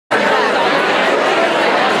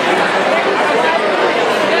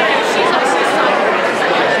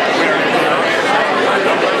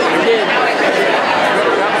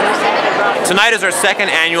Tonight is our second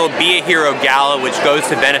annual Be A Hero Gala, which goes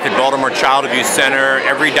to benefit Baltimore Child Abuse Center.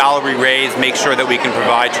 Every dollar we raise makes sure that we can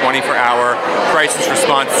provide 24-hour crisis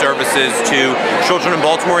response services to children in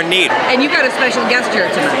Baltimore in need. And you got a special guest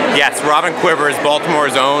here tonight. Yes, Robin Quivers,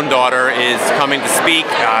 Baltimore's own daughter, is coming to speak.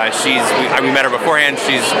 We met her beforehand.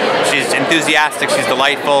 She's enthusiastic, she's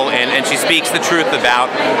delightful, and she speaks the truth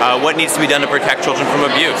about what needs to be done to protect children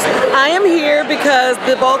from abuse. I am here because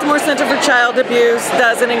the Baltimore Center for Child Abuse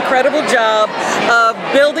does an incredible job of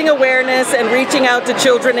building awareness and reaching out to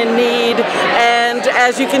children in need, and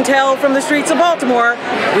as you can tell from the streets of Baltimore,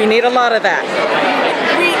 we need a lot of that.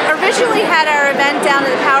 We originally had our event down at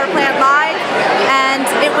the power plant live, and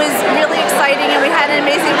it was really exciting, and we had an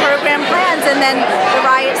amazing program planned, and then the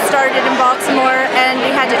riots started in Baltimore, and we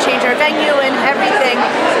had to change our venue and everything.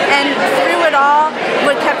 And through it all,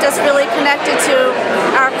 what kept us really connected to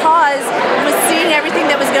our cause was seeing everything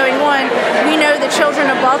that was going on. We know the children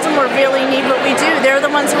of Baltimore really need what we do. They're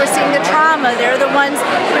the ones who are seeing the trauma. They're the ones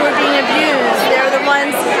who are being abused. They're the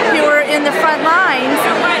ones who are in the front lines,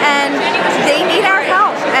 and they need our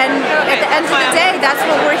help. And at the end of the day, that's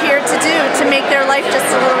what we're here to do, to make their life just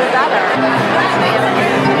a little bit better.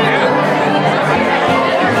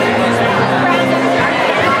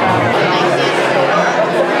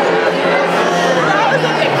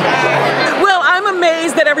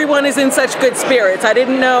 Everyone is in such good spirits. I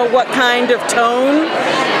didn't know what kind of tone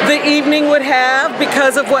the evening would have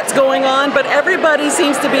because of what's going on, but everybody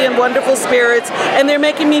seems to be in wonderful spirits, and they're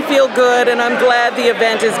making me feel good, and I'm glad the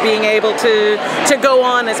event is being able to go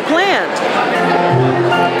on as planned.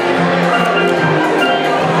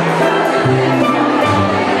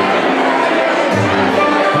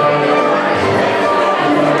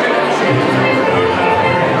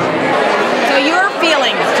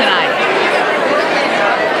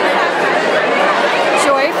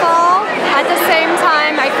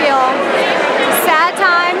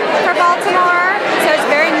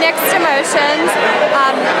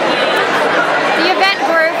 The event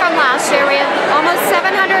grew from last year. We had almost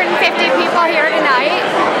 750 people here tonight.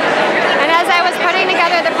 And as I was putting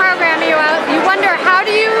together the program, you wonder, how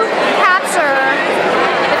do you capture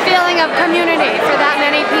the feeling of community for that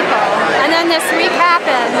many people? And then this week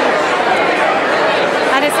happened.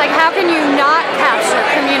 And it's like, how can you not capture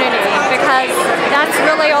community? Because that's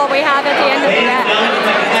really all we have at the end of the day.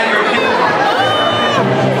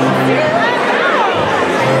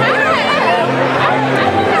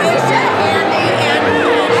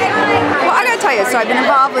 So I've been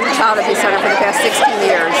involved with the Child Abuse Center for the past 16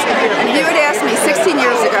 years. And if you had asked me 16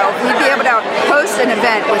 years ago if we'd be able to host an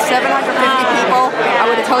event with 750 people, I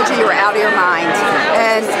would have told you were out of your mind.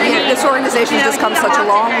 And this organization has just come such a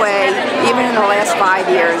long way, even in the last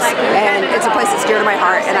 5 years. And it's a place that's dear to my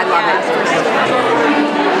heart, and I love it.